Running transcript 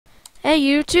Hey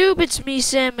YouTube, it's me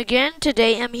Sam again.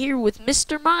 Today I'm here with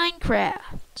Mr.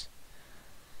 Minecraft.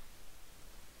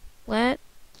 Let's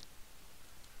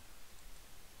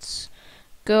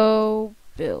go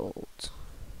build.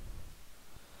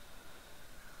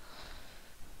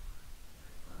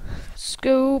 Let's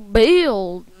go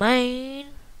build, man.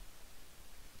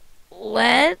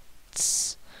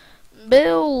 Let's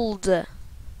build.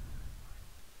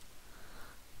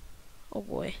 Oh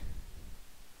boy.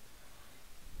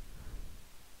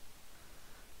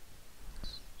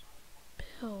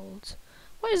 Build.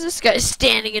 Why is this guy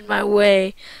standing in my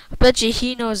way? I bet you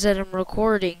he knows that I'm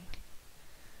recording.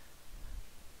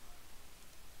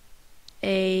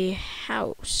 A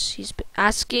house. He's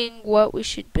asking what we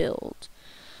should build.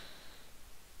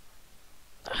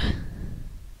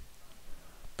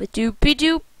 Ba-doopy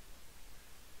doop.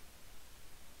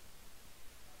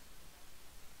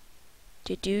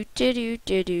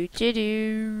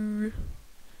 Do-do-do-do-do-do-do.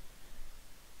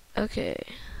 Okay.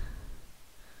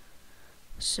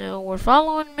 So we're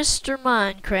following Mr.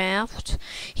 Minecraft.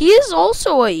 He is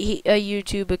also a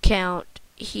YouTube account.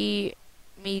 Me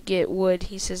get wood.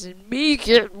 He says me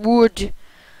get wood.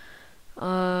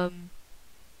 Yeah,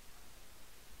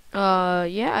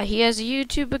 he has a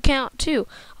YouTube account too.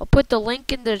 I'll put the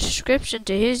link in the description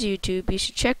to his YouTube. You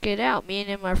should check it out. Me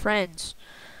and my friends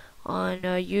on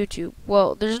YouTube.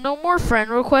 Well, there's no more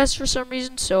friend requests for some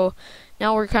reason, so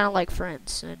now we're kind of like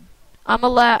friends. And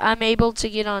I'm able to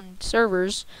get on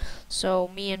servers, so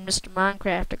me and Mr.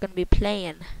 Minecraft are gonna be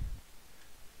playing.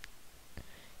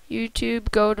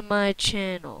 YouTube, go to my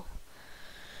channel.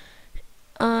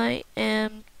 I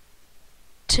am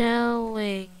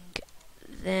telling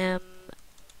them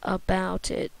about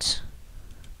it.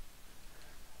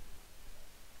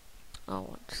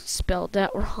 Oh, I spelled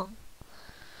that wrong.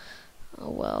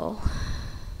 Oh well.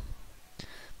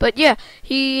 But yeah,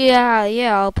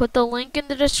 I'll put the link in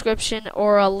the description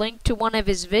or a link to one of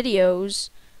his videos.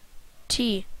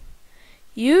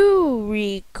 You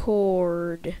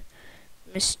record,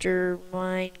 Mr.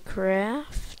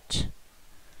 Minecraft.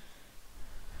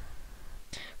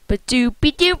 But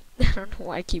doopy doop. I don't know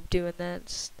why I keep doing that. It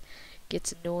just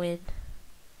gets annoying.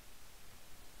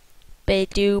 Ba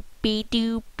doopy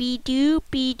doopy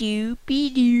doopy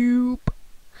doopy doop.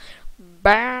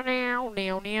 Ba now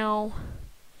now now.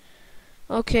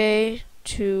 Okay,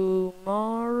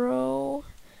 tomorrow,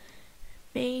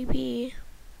 maybe.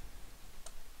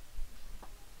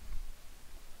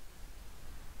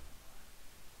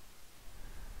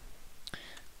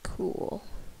 Cool.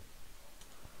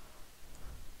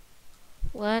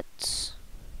 Let's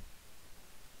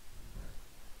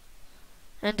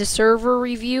and a server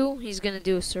review. He's gonna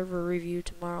do a server review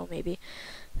tomorrow, maybe.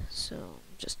 So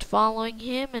I'm just following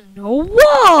him, and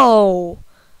whoa!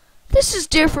 This is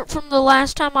different from the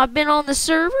last time I've been on the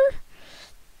server.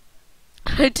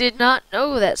 I did not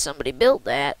know that somebody built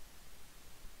that.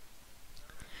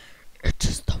 It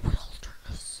is the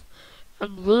wilderness,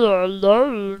 and we're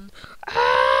alone.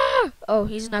 Ah! Oh,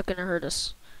 he's not gonna hurt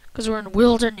us, because we're in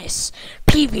wilderness.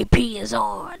 PvP is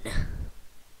on.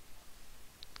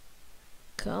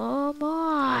 Come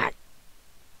on.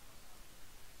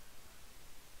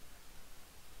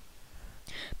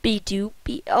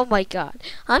 Be-doopy. Oh my god.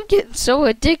 I'm getting so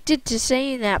addicted to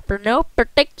saying that for no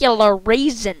particular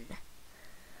reason.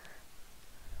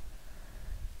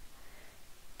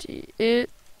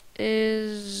 It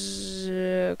is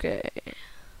okay.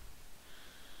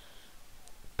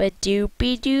 But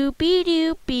doopy doopy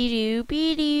doopy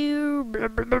doopy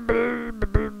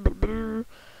doo.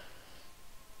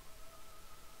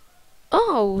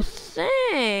 Oh,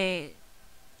 thanks.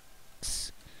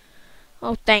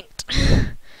 Oh, thanked.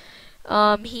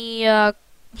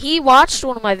 He watched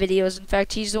one of my videos. In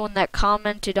fact, he's the one that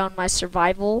commented on my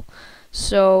survival.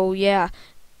 So, yeah.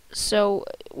 So,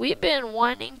 we've been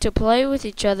wanting to play with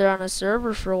each other on a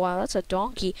server for a while. That's a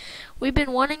donkey. We've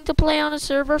been wanting to play on a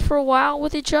server for a while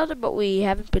with each other, but we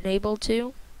haven't been able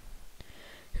to.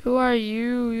 Who are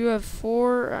you? You have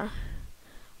 4?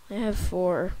 I have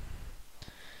 4.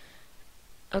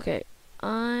 Okay.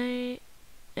 I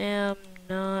am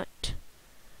not...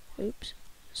 Oops.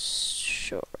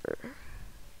 Sure.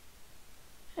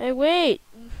 Hey, wait!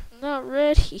 I'm not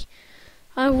ready.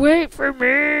 Wait for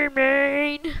me,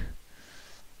 man!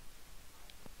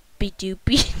 Be-doo,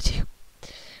 be-doo.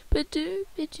 Be-doo,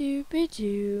 be-doo,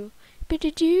 be-doo.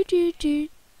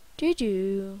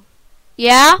 Be-doo-doo-doo-doo-doo.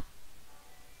 Yeah?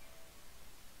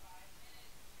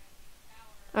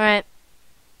 Alright.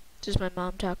 This is my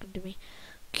mom talking to me.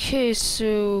 Okay,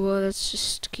 so let's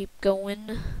just keep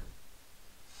going.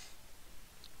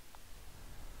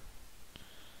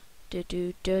 Do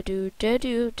do do do do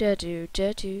do do do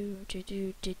do do do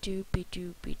do do do be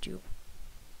do be do.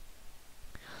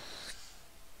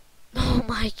 Oh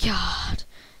my god.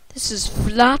 This is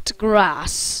flat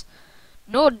grass.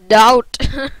 No doubt.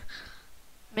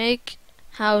 Make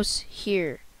house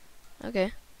here.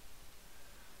 Okay.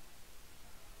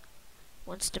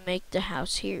 Wants to make the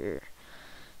house here.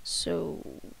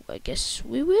 So I guess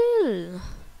we will.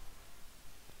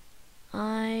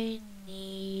 I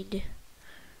need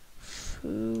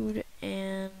food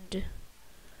and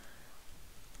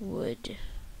wood.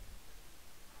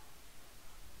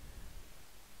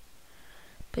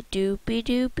 Ba-doo,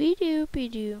 be-doo, be-doo,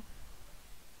 be-doo.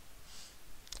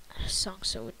 This song's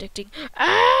so addicting.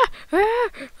 Ah! Ah!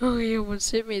 Oh, he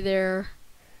almost hit me there.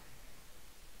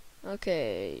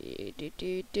 Okay. Do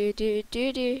do do do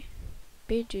do do.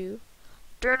 Be-doo.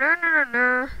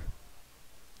 I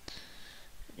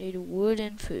need wood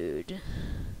and food.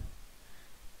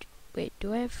 Wait,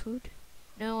 do I have food?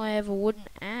 No, I have a wooden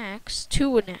axe. 2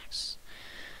 wooden axes.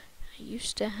 I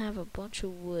used to have a bunch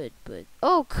of wood, but...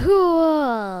 Oh,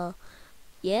 cool!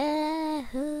 Yeah!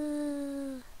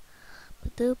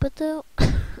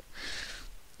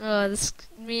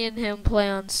 Me and him play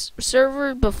on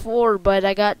server before, but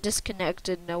I got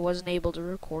disconnected and I wasn't able to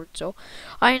record, so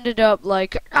I ended up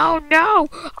like, oh no!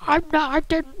 I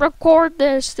didn't record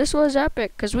this! This was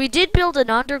epic! Because we did build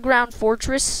an underground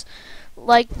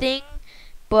fortress-like thing,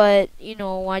 but, you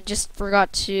know, I just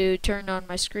forgot to turn on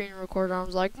my screen recorder. I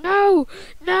was like, no!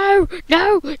 No!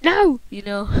 No! No! You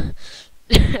know?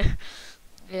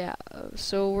 Yeah,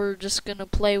 so we're just gonna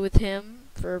play with him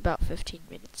for about 15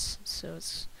 minutes. So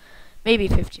it's maybe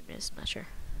 15 minutes, I'm not sure.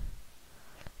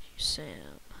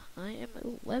 Sam, I am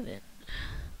 11.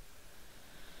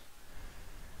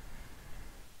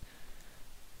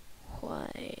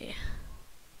 Why?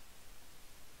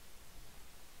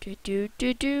 Did you?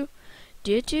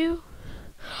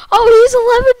 Oh, he's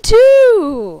 11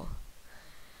 too!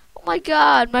 Oh my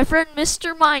god, my friend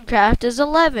Mr. Minecraft is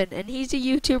 11 and he's a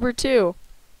YouTuber too.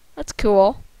 That's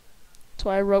cool. That's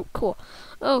why I wrote cool.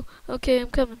 Oh, okay, I'm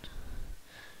coming.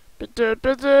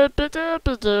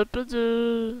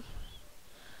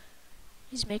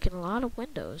 He's making a lot of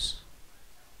windows.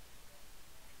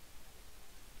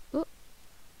 Oh.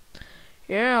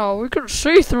 Yeah, we can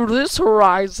see through this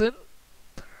horizon.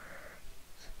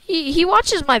 He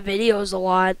watches my videos a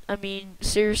lot. I mean,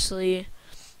 seriously.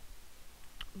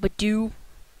 Ba-doo,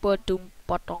 ba-doom,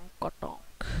 ba-donk,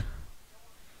 ba-donk.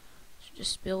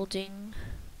 Just building.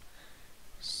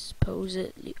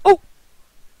 Supposedly. Oh!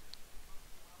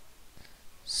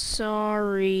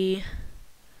 Sorry.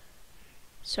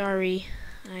 Sorry.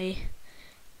 I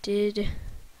did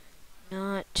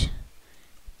not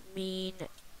mean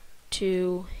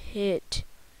to hit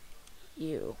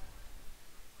you.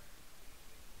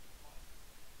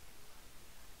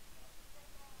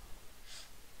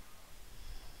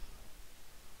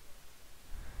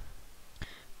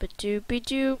 Ba-doo,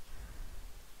 be-doo.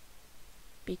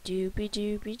 Be-doo,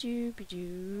 be-doo, be-doo,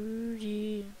 be-doo,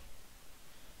 doo.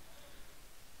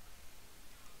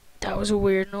 That was a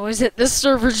weird noise that this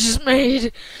server just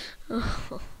made.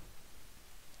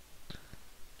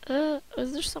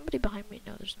 Is there somebody behind me?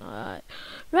 No, there's not.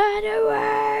 Run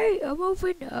away! I'm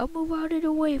moving. I'll move out of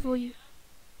the way for you.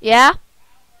 Yeah?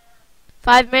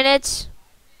 5 minutes?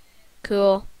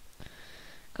 Cool.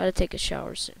 Gotta take a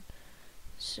shower soon.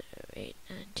 So, 8,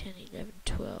 9, 10, 11,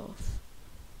 12,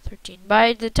 13.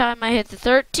 By the time I hit the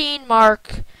 13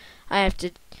 mark, I have to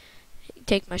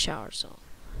take my shower, so.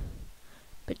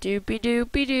 Ba-doo, be-doo,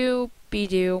 be-doo,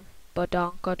 be-doo,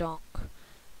 ba-donk-a-donk.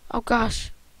 Oh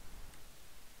gosh.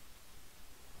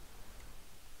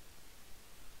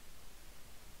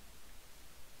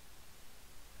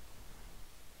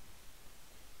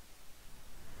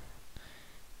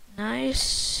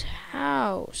 Nice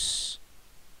house.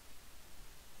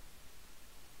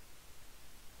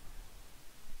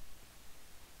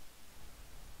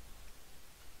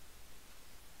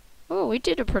 Oh, we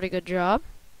did a pretty good job.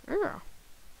 Yeah.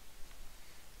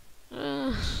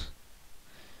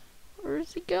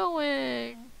 Where's he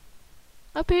going?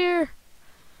 Up here.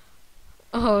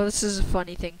 Oh, this is a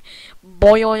funny thing.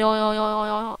 Boy,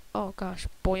 oh gosh,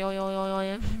 boy,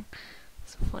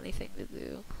 it's a funny thing to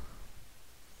do.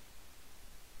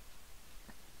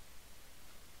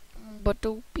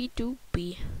 Ba-doopy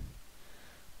doopy.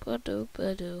 Ba-doo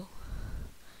ba-doo.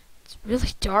 It's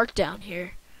really dark down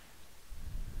here.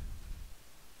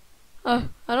 I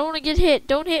don't want to get hit.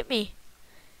 Don't hit me.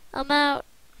 I'm out.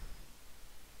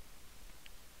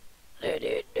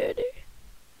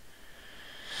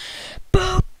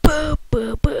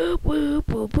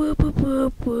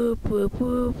 Whoop, whoop, whoop,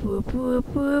 whoop, whoop,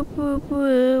 whoop, whoop, whoop,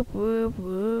 whoop, whoop,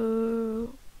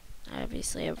 whoop. I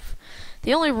obviously have...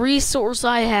 The only resource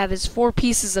I have is 4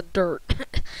 pieces of dirt.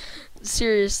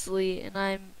 Seriously, and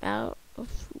I'm out of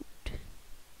food.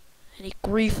 Any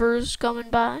griefers coming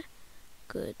by?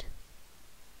 Good.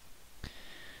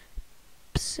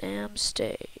 Sam,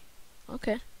 stay.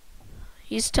 Okay.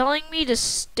 He's telling me to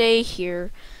stay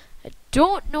here. I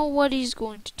don't know what he's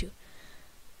going to do.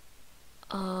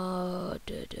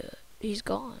 He's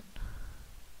gone.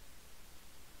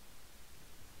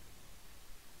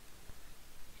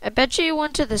 I bet you he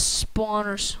went to the spawn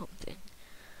or something.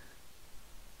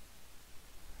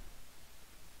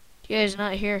 Yeah, he's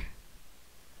not here.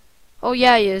 Oh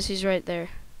yeah, he is. He's right there.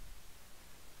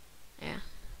 Yeah.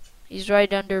 He's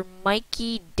right under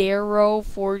Mikey Darrow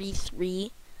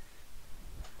 43.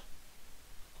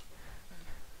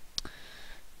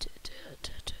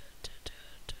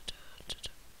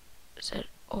 Is that...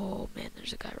 Oh man,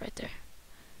 there's a guy right there.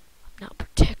 I'm not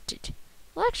protected.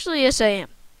 Well, actually, yes I am.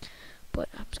 But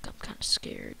I'm kind of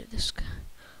scared of this guy.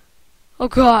 Oh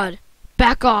god!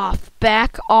 Back off!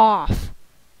 Back off!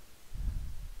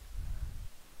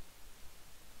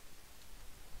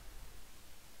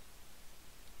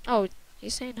 Oh,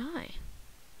 he's saying hi.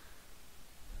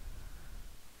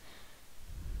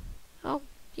 Oh,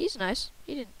 he's nice.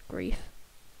 He didn't grief.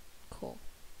 Cool.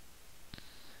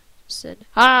 Said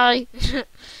hi.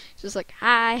 Just like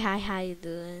hi, how you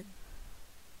doing?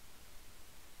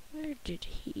 Where did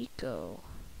he go?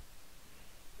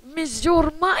 Mr.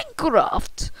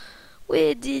 Minecraft,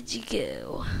 where did you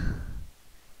go?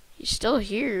 He's still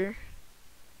here.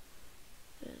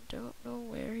 I don't know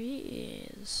where he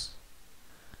is.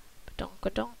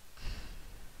 Ba-donk-a-donk.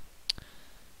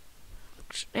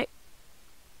 Hey,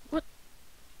 what?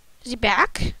 Is he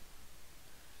back?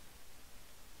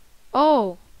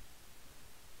 Oh.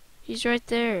 He's right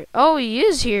there. Oh, he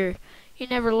is here. He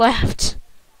never left.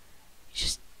 He's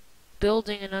just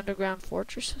building an underground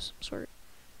fortress of some sort.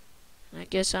 And I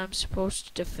guess I'm supposed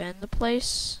to defend the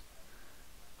place.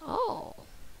 Oh.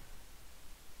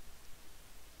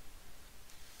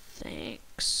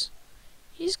 Thanks.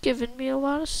 He's given me a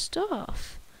lot of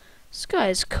stuff. This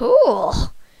guy's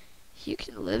cool. You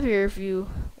can live here if you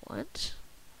want.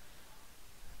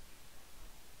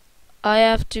 I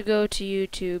have to go to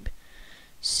YouTube.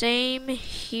 Same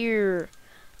here.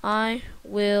 I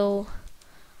will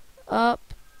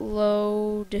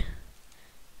upload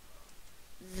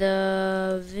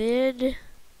the vid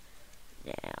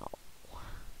now.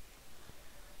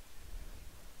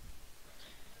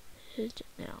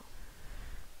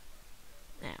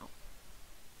 Now.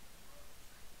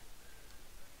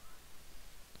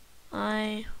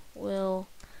 I will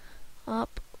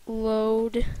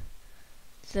upload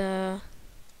the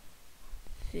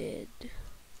vid.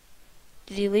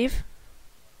 Did he leave?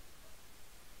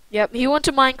 Yep, he went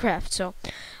to Minecraft, so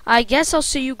I guess I'll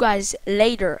see you guys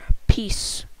later.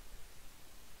 Peace.